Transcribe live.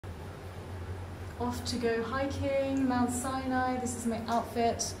off to go hiking, Mount Sinai. This is my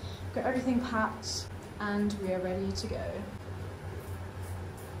outfit. Got everything packed and we are ready to go.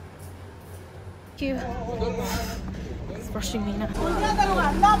 Thank you. It's brushing me now.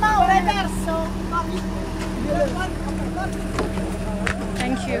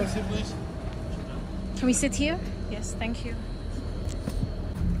 Thank you. Can we sit here? Yes, thank you.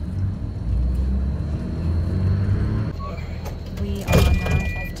 We are now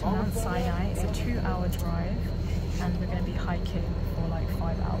off to Mount Sinai. It's a 2-hour drive and we're going to be hiking for like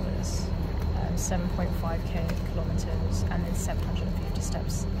 5 hours, 7.5k kilometers, and then 750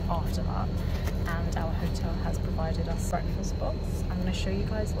 steps after that. And our hotel has provided us breakfast box. I'm going to show you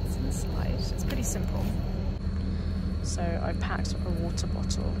guys what's inside. It's pretty simple. So I packed a water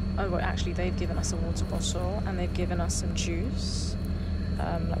bottle. Oh, well, actually they've given us a water bottle and they've given us some juice,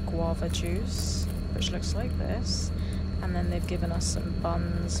 like guava juice, which looks like this. And then they've given us some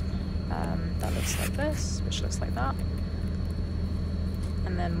buns that looks like this, which looks like that.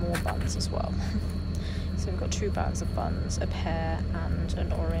 And then more buns as well. So we've got 2 bags of buns, a pear and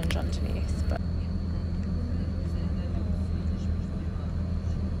an orange underneath. But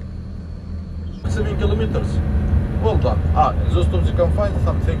 7 kilometers. Well done. In those stones you can find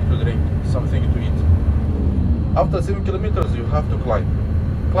something to drink, something to eat. After 7 kilometers you have to climb.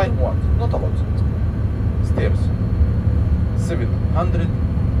 Climb what? Not a lot. Stairs.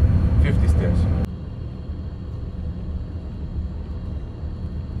 750 stairs.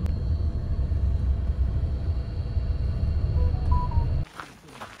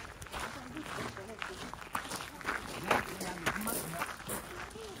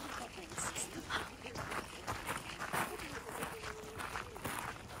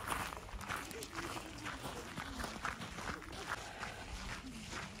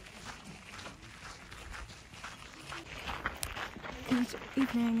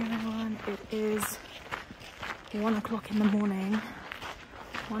 Good evening everyone, it is 1 o'clock in the morning,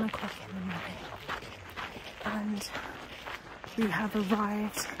 1 o'clock in the morning, and we have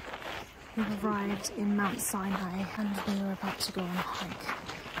arrived in Mount Sinai and we are about to go on a hike.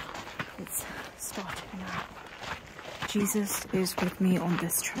 It's starting now. Jesus is with me on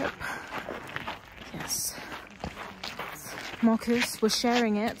this trip. Yes. Marcus, we're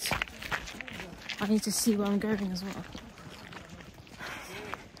sharing it. I need to see where I'm going as well.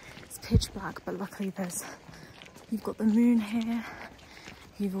 Pitch black, but luckily you've got the moon here.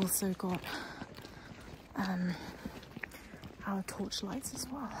 You've also got our torch lights as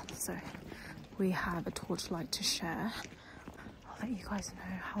well, so we have a torch light to share. I'll let you guys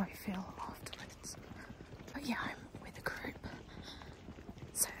know how I feel afterwards, but yeah, I'm with a group,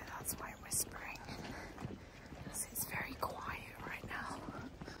 so that's why I'm whispering, because it's very quiet right now.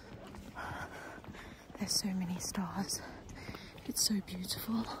 There's so many stars, it's so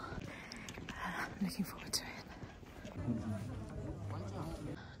beautiful. I'm looking forward to it.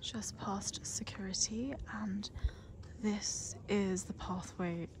 Just past security, and this is the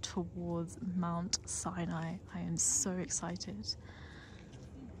pathway towards Mount Sinai. I am so excited. These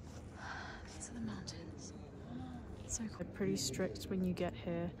are the mountains. So cool. They're pretty strict when you get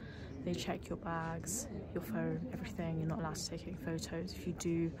here. They check your bags, your phone, everything. You're not allowed to take any photos. If you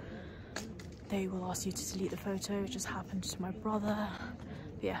do, they will ask you to delete the photo. It just happened to my brother.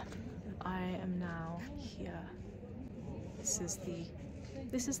 But yeah. I am now here. This is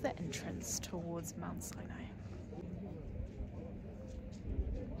the entrance towards Mount Sinai.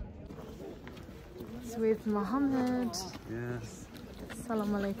 So with Mohammed. Yes.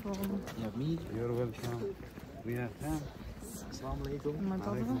 Assalamu alaikum. You have me. You're welcome. We have him. Assalamu alaikum. And my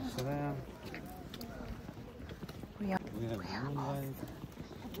brother. Salam. We have moonlight.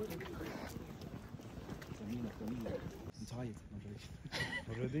 I'm tired.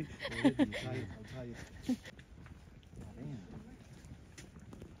 Already? I'm tired.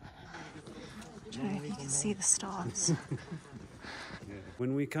 I don't know if you can see the stars. Yeah.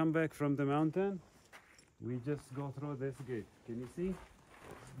 When we come back from the mountain, we just go through this gate. Can you see?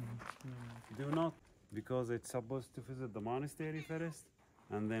 Do not, because it's supposed to visit the monastery first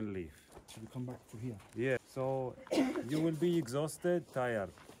and then leave. Should we come back to here? Yeah, so you will be exhausted,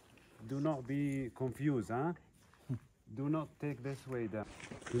 tired. Do not be confused, huh? Do not take this way down.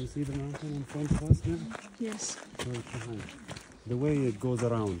 Can you see the mountain in front of us now? Yes. Right behind. The way it goes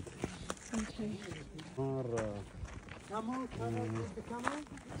around. Okay. Or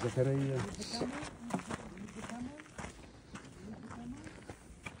Zakaria.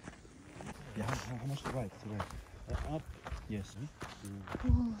 Yeah, how much to ride? Up. Yes.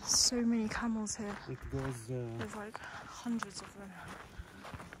 Oh, so many camels here. It goes. There's like hundreds of them.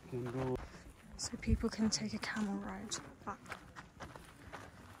 Can go. So people can take a camel ride back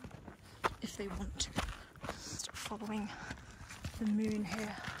if they want to start following the moon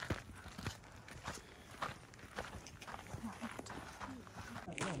here.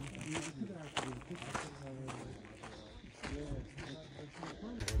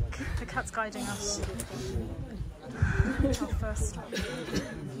 The cat's guiding us. Our first stop.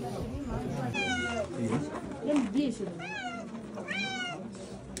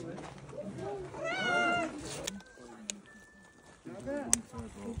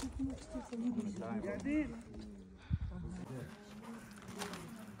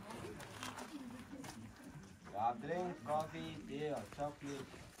 Drink, coffee, tea, or chocolate.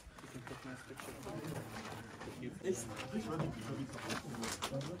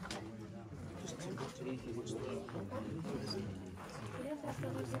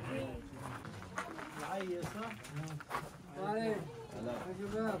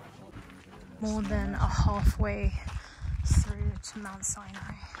 More than a halfway through to Mount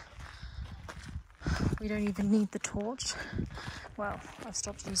Sinai. We don't even need the torch. Well, I've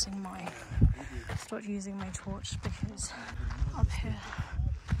stopped using my torch because up here.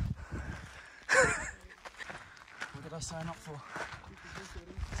 What did I sign up for?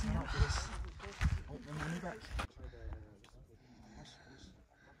 Sign up for this. I want my money back.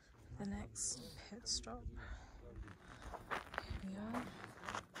 The next pit stop. Here we are.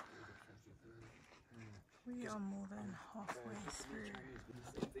 We are more than halfway through.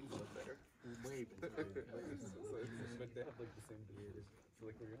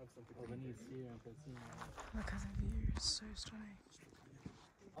 Look at the view, it's so stunning.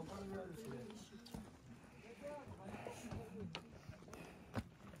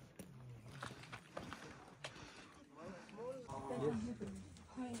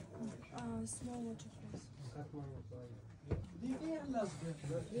 Hi, small water please.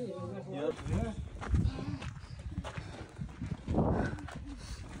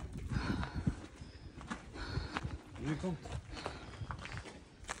 Nu komt.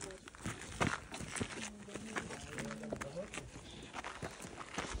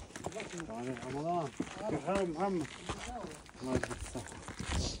 تعالى رمضان كيف حالك محمد؟ الله يجزيك الصحة.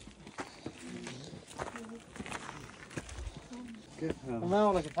 كيف حالك؟ تمام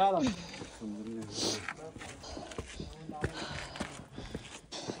والله كيف حالك؟ الحمد لله.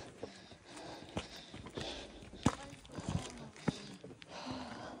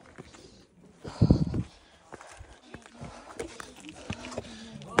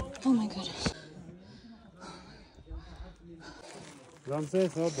 Oh my goodness.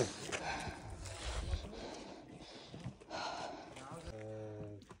 رمسيس اتفضل.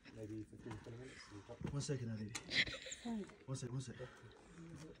 One second, Ali. One second.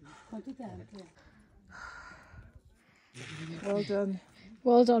 Well done.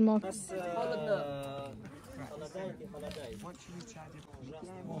 Well done, Mark.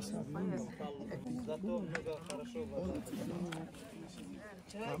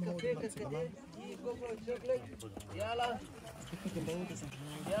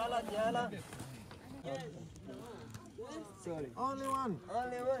 Only one,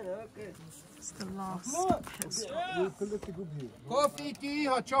 okay. It's the last pit stop. Coffee, tea,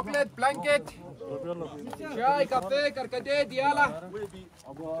 hot chocolate, blanket. شاي, كافيه, كركديه, يلا.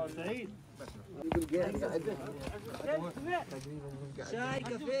 أبو سعيد. شاي,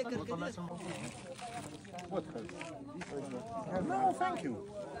 كافيه, كركديه. No, thank you.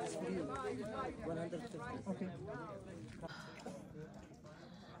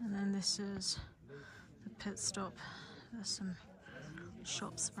 And then this is the pit stop. There's some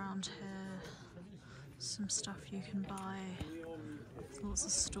shops around here, some stuff you can buy, lots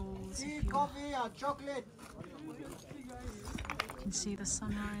of stalls. Tea, If you coffee, hot chocolate. can see the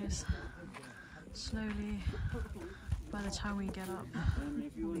sunrise slowly. By the time we get up,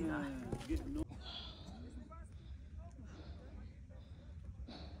 we'll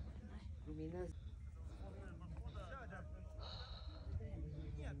be there.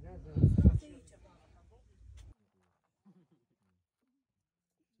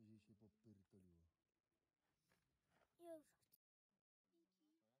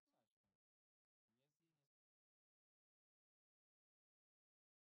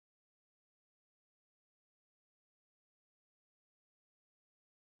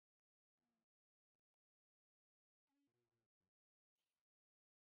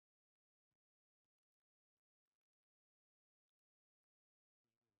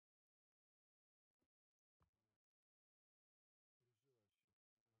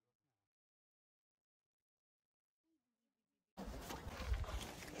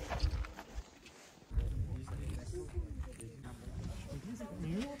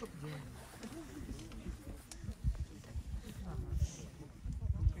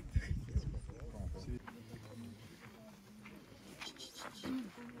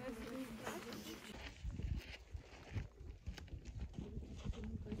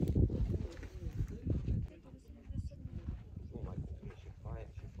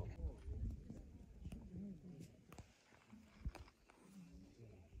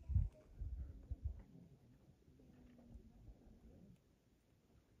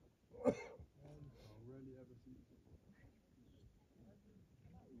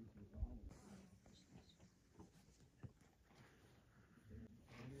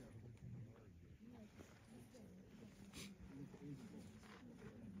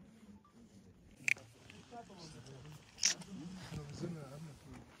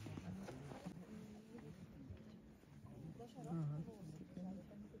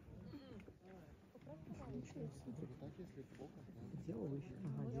 Делаешь?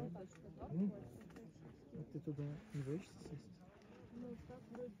 Ага, делаешь. А ты туда не боишься сесть?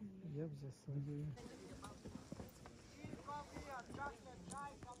 Я бы засадил.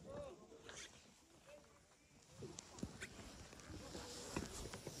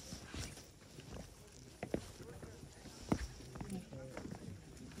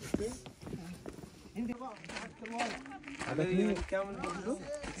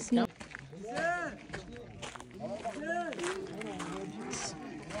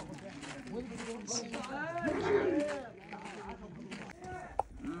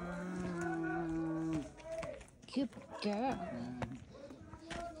 Good girl.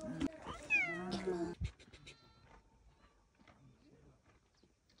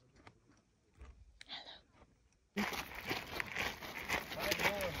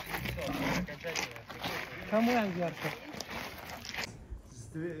 Кому ярко?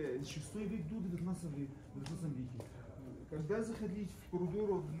 Шестой век до 19 веке. Когда заходить в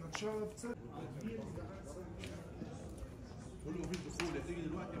коридор от начала в церковь,